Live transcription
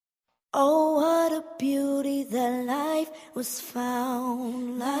Oh, what a beauty that life was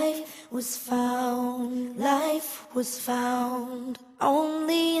found, life was found, life was found.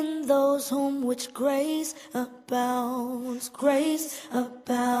 Only in those whom which grace abounds, grace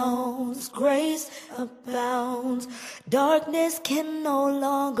abounds, grace abounds. Darkness can no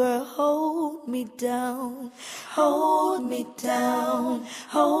longer hold me down, hold me down,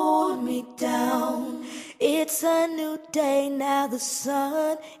 hold me down. It's a new day, now the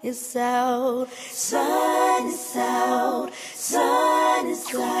sun is out, sun is out, sun is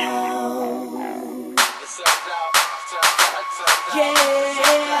out. Yeah,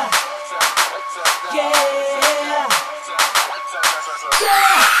 yeah, yeah.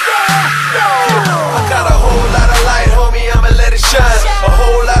 I got a whole lot of light, homie, I'ma let it shine. A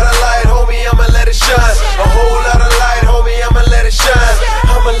whole lot of light, homie, I'ma let it shine. A whole lot of light, homie, I'ma let it shine.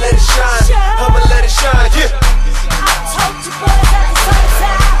 I'ma let it shine, I'ma let it shine, yeah. I told you boys that the sun's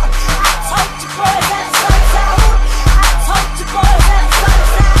out. I told you boys that the sun's out. I told you boys that the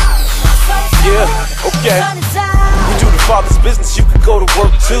sun's out. Yeah, okay. Sun is out. We do the Father's business, you can go to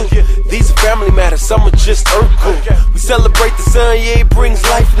work too. These are family matters, some are just earthquake. We celebrate the sun, yeah, it brings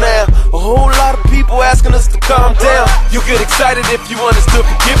life now. A whole lot of people asking us to calm down. You get excited if you understood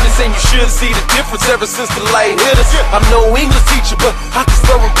forgiveness, and you should see the difference ever since the light hit us. I'm no English teacher, but I can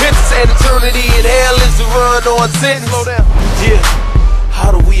spell repentance, and eternity in hell is a run-on sentence. Yeah,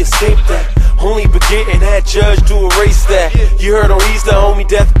 how do we escape that? Only begetting that judge to erase that. You heard on Easter, homie,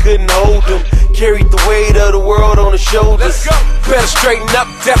 death couldn't hold him. Carried the weight of the world on his shoulders. Better straighten up,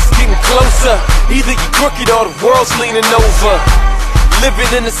 death's getting closer. Either you crooked or the world's leaning over. Living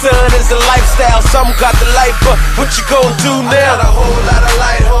in the sun is a lifestyle, some got the light, but what you gonna do now? I got a whole lot of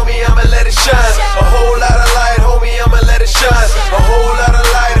light, homie, I'ma let it shine. A whole lot of light, homie, I'ma let it shine. A whole lot of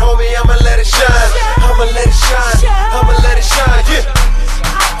light, homie, I'ma let it shine. I'ma let it shine, I'ma let it shine, yeah.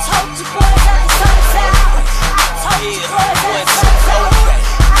 I told you boys that the sun's out. I told you boys that the sun's out.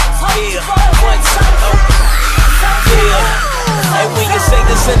 I told you boys that the sun's out. Hey, when you say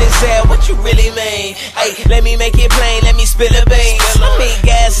the sun is out, what you really mean? Hey, let me make it plain, let me spill a beans. I need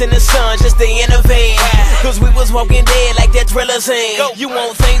gas in the sun just to intervene, cause we was walking dead like that Thriller scene. You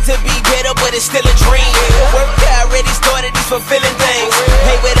want things to be better, but it's still a dream. Work already started, these fulfilling things.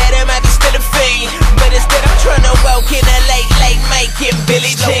 Hey, with that I might be still a fiend, but instead I'm trying to walk in a late making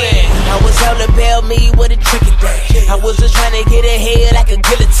Billie Jean. I was all about me with a tricky thing. I was just trying to get ahead like a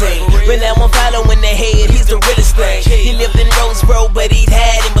guillotine, but now I'm following the head, he's the realest thing. He lived in Roseboro, but he'd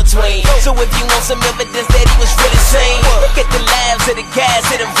had in between. So if you want some evidence that he was really sane, look at the lives of the guys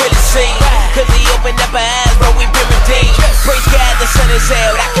that have really seen. Cause he opened up our eyes, bro, we been redeemed. Praise God, the sun is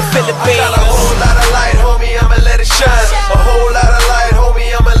out, I can feel the beam. I got a whole lot of light, homie, I'ma let it shine. A whole lot of light, homie,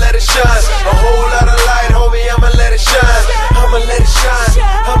 I'ma let it shine. A whole lot of light, homie, I'ma let it shine. I'ma let it shine,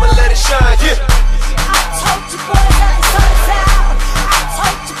 I'ma let it shine, yeah. I told you boys that the sun's out. I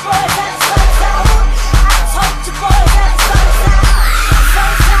told you boys that the sun's out. I told you boys that the sun's out.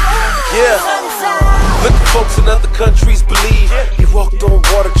 Sun's out. Yeah. Sun's out. Look at folks in other countries believe he walked on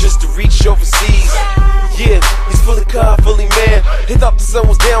water just to reach overseas. Yeah, he's fully God, fully man. He thought the sun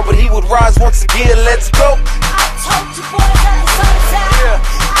was down, but he would rise once again. Let's go. I told you boys that the sun's out.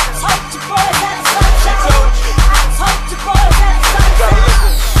 I told you boys that the sun's out. I told you boys that the sun's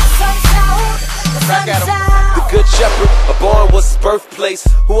out. Sun's out. The sun's out. The good shepherd, a barn was his birthplace.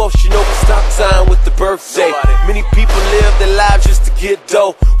 Who else you know can stop time with the birthday? Many people live their lives just to get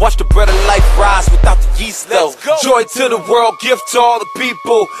dough. Watch the bread of life rise without the yeast though. Joy to the world, gift to all the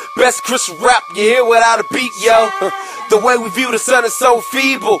people. Best Christian rap you hear without a beat, yo. The way we view the sun is so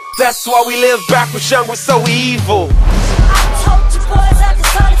feeble. That's why we live backwards, young, we're so evil.